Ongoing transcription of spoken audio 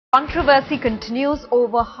Controversy continues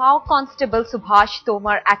over how Constable Subhash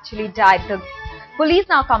Tomar actually died. The police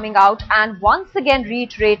now coming out and once again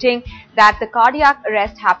reiterating that the cardiac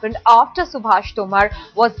arrest happened after Subhash Tomar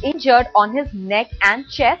was injured on his neck and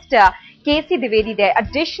chest. K.C. Dwivedi there,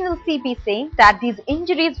 additional CP saying that these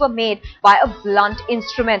injuries were made by a blunt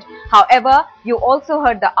instrument. However, you also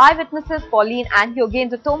heard the eyewitnesses, Pauline and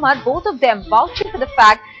Yogendra Tomar, both of them vouching for the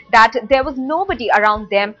fact that there was nobody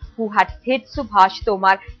around them who had hit Subhash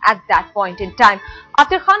Tomar at that point in time.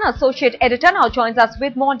 Atir Khan, associate editor, now joins us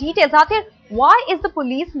with more details. Atir, why is the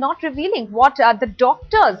police not revealing what the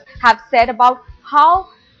doctors have said about how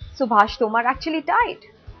Subhash Tomar actually died?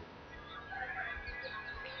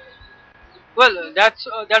 Well, that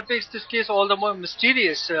makes this case all the more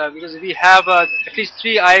mysterious because we have at least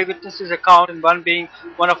 3 eyewitnesses account, and one being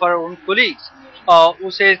one of our own colleagues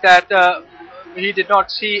who says that he did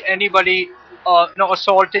not see anybody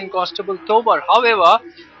assaulting Constable Tomar. However,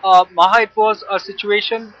 Maha, it was a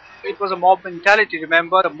situation, it was a mob mentality.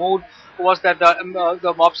 Remember, the mood was that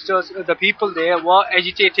the mobsters, the people there were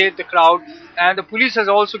agitated, the crowd, and the police has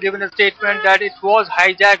also given a statement that it was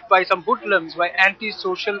hijacked by some hoodlums, by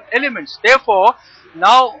anti-social elements. Therefore,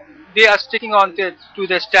 now they are sticking on to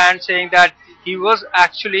their stand, saying that he was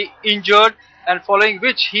actually injured, and following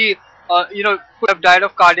which he could have died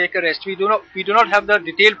of cardiac arrest. We do not have the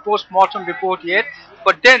detailed post-mortem report yet,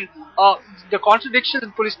 but then the contradiction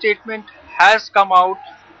in police statement has come out,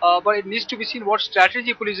 but it needs to be seen what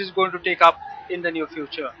strategy police is going to take up in the near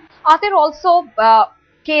future. Are there also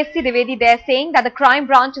K.C. Dwivedi there saying that the crime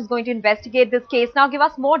branch is going to investigate this case? Now give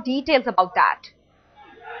us more details about that.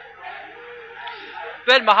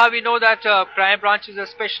 Well, Maha, we know that crime branch is a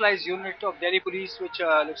specialized unit of Delhi police which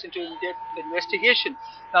looks into in-depth investigation.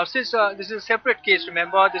 Now, since this is a separate case,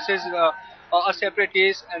 remember, this is a separate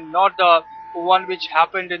case and not the one which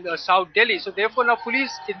happened in South Delhi. So, therefore, now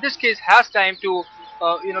police in this case has time to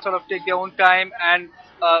sort of take their own time and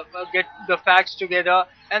get the facts together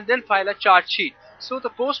and then file a charge sheet. So the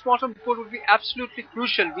post-mortem report would be absolutely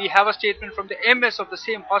crucial. We have a statement from the MS of the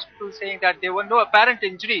same hospital saying that there were no apparent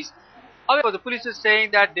injuries. However, the police is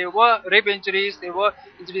saying that there were rib injuries, there were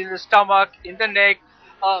injuries in the stomach, in the neck,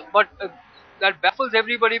 but that baffles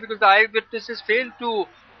everybody because the eyewitnesses failed to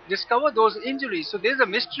discover those injuries. So there's a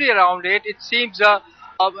mystery around it. It seems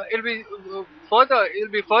it'll be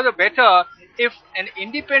further better if an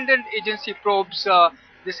independent agency probes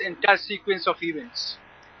this entire sequence of events.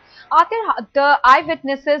 Atir, the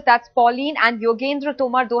eyewitnesses, that's Pauline and Yogendra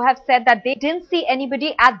Tomar, though have said that they didn't see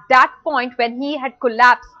anybody at that point when he had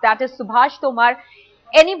collapsed, that is Subhash Tomar,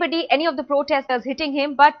 any of the protesters hitting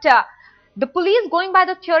him, but the police going by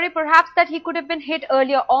the theory perhaps that he could have been hit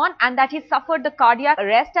earlier on and that he suffered the cardiac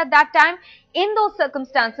arrest at that time. In those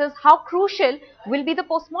circumstances, how crucial will be the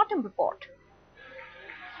post-mortem report?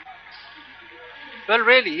 Well,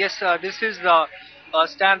 really, yes, this is the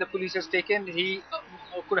stand the police has taken. He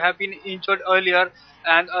could have been injured earlier,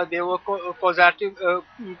 and there were causative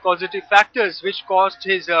factors which caused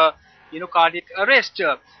his cardiac arrest.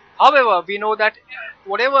 However, we know that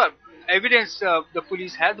whatever evidence the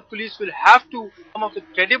police had, the police will have to come up with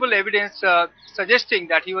credible evidence suggesting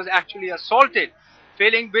that he was actually assaulted,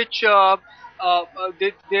 failing which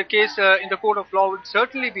their case in the court of law would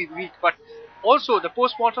certainly be weak. But also the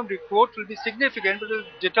post-mortem report will be significant. It will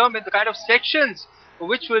determine the kind of sections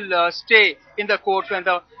which will stay in the court when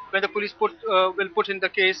the police will put in the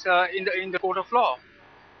case in the court of law.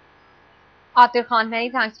 Atir Khan, many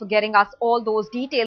thanks for getting us all those details.